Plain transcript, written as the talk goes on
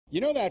You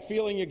know that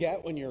feeling you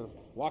get when you're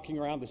walking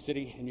around the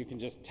city and you can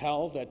just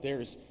tell that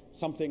there's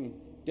something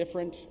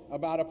different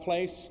about a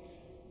place?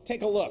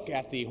 Take a look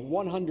at the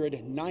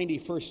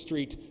 191st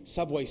Street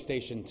subway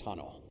station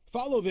tunnel.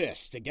 Follow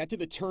this to get to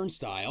the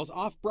turnstiles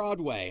off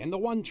Broadway and the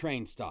one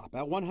train stop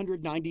at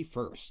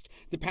 191st.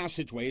 The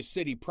passageway is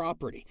city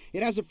property.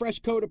 It has a fresh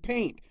coat of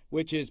paint,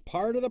 which is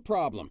part of the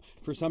problem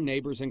for some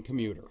neighbors and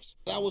commuters.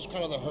 That was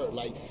kind of the hurt.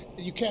 Like,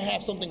 you can't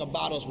have something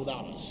about us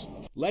without us.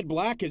 Led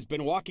Black has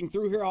been walking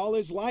through here all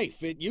his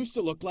life. It used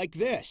to look like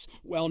this,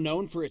 well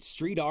known for its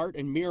street art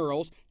and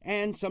murals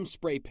and some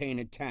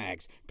spray-painted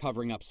tags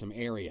covering up some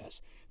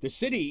areas. The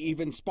city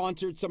even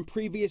sponsored some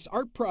previous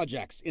art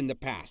projects in the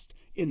past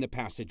in the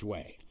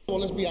passageway. Well,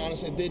 let's be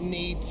honest, it did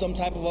need some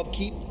type of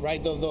upkeep,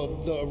 right?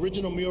 The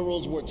original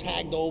murals were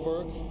tagged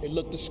over. It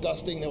looked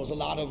disgusting. There was a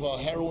lot of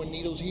heroin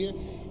needles here.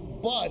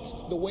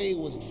 But the way it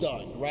was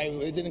done, right?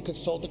 It didn't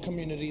consult the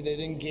community. They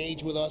didn't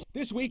engage with us.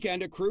 This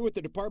weekend, a crew at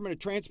the Department of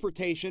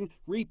Transportation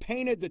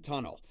repainted the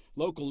tunnel.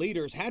 Local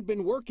leaders had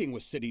been working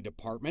with city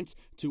departments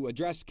to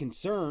address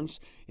concerns,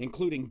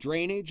 including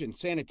drainage and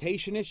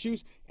sanitation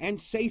issues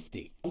and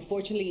safety.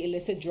 Unfortunately,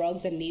 illicit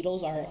drugs and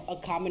needles are a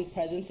common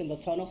presence in the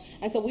tunnel,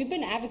 and so we've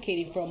been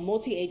advocating for a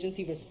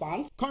multi-agency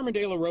response. Carmen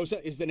De La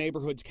Rosa is the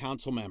neighborhood's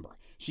council member.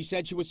 She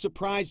said she was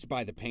surprised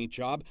by the paint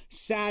job,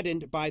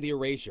 saddened by the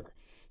erasure.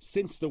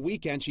 Since the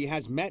weekend, she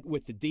has met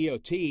with the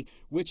DOT,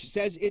 which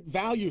says it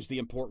values the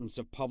importance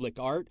of public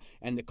art,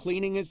 and the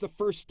cleaning is the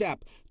first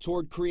step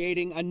toward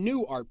creating a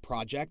new art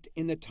project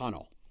in the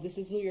tunnel. This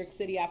is New York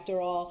City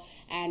after all,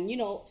 and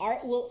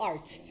art will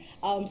art.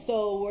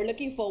 So we're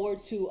looking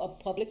forward to a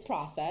public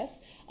process,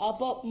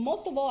 but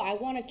most of all, I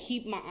want to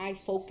keep my eye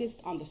focused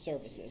on the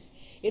services.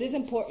 It is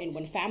important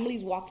when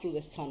families walk through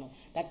this tunnel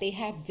that they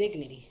have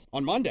dignity.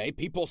 On Monday,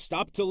 people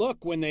stopped to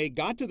look when they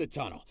got to the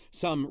tunnel.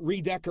 Some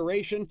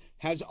redecoration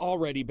has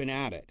already been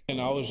added.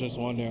 And I was just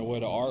wondering where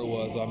the art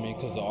was. I mean,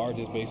 because the art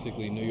is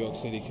basically New York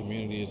City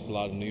community. It's a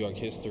lot of New York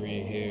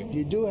history in here.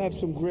 You do have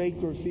some great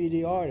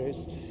graffiti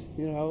artists,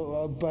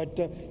 but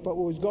what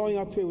was going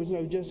up here was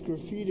not just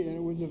graffiti, and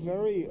it was a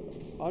very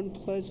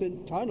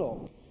unpleasant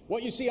tunnel.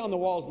 What you see on the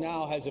walls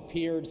now has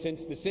appeared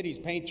since the city's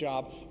paint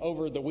job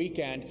over the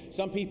weekend.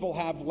 Some people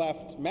have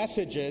left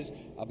messages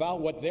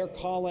about what they're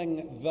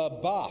calling the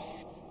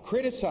buff,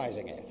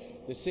 criticizing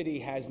it. The city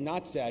has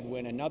not said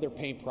when another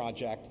paint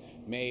project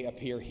may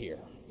appear here.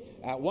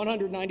 At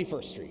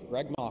 191st Street,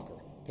 Greg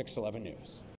Mocker, Pix 11 News.